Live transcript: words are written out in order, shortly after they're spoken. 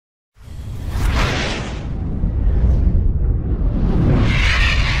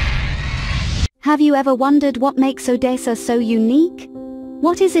Have you ever wondered what makes Odesa so unique?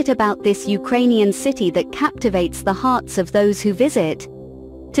 What is it about this Ukrainian city that captivates the hearts of those who visit?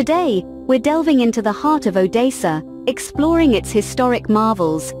 Today, we're delving into the heart of Odesa, exploring its historic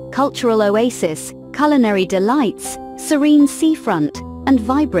marvels, cultural oasis, culinary delights, serene seafront, and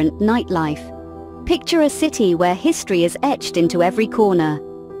vibrant nightlife. Picture a city where history is etched into every corner.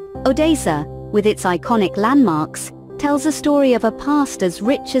 Odesa, with its iconic landmarks, tells a story of a past as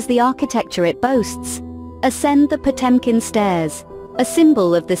rich as the architecture it boasts. Ascend the Potemkin Stairs, a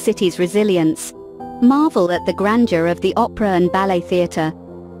symbol of the city's resilience. Marvel at the grandeur of the Opera and Ballet Theater,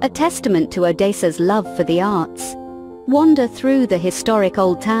 a testament to Odesa's love for the arts. Wander through the historic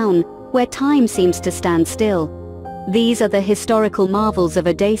old town, where time seems to stand still. These are the historical marvels of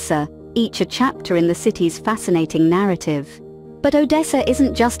Odesa, each a chapter in the city's fascinating narrative. But Odesa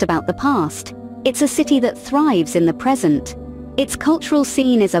isn't just about the past. It's a city that thrives in the present. Its cultural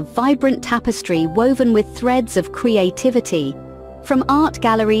scene is a vibrant tapestry woven with threads of creativity. From art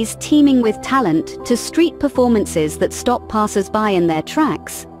galleries teeming with talent to street performances that stop passers-by in their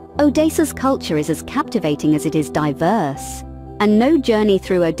tracks, Odesa's culture is as captivating as it is diverse. And no journey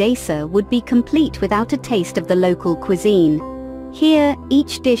through Odesa would be complete without a taste of the local cuisine. Here,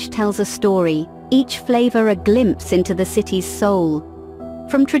 each dish tells a story, each flavor a glimpse into the city's soul.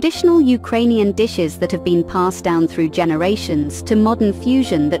 From traditional Ukrainian dishes that have been passed down through generations to modern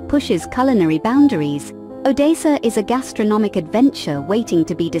fusion that pushes culinary boundaries, Odesa is a gastronomic adventure waiting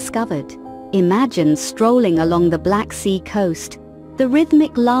to be discovered. Imagine strolling along the Black Sea coast, the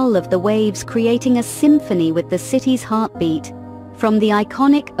rhythmic lull of the waves creating a symphony with the city's heartbeat. From the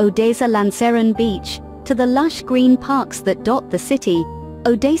iconic Odesa Lanceran beach to the lush green parks that dot the city,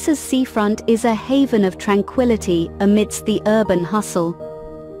 Odesa's seafront is a haven of tranquility amidst the urban hustle.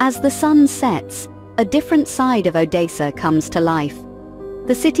 As the sun sets, a different side of Odesa comes to life.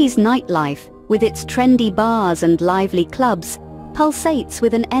 The city's nightlife, with its trendy bars and lively clubs, pulsates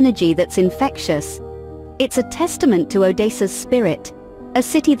with an energy that's infectious. It's a testament to Odesa's spirit, a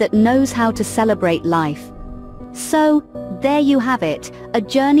city that knows how to celebrate life. So, there you have it, a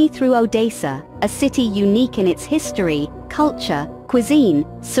journey through Odesa, a city unique in its history, culture, cuisine,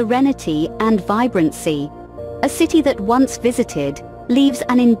 serenity, and vibrancy. A city that once visited leaves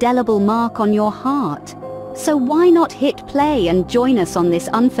an indelible mark on your heart. So why not hit play and join us on this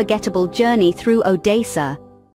unforgettable journey through Odesa?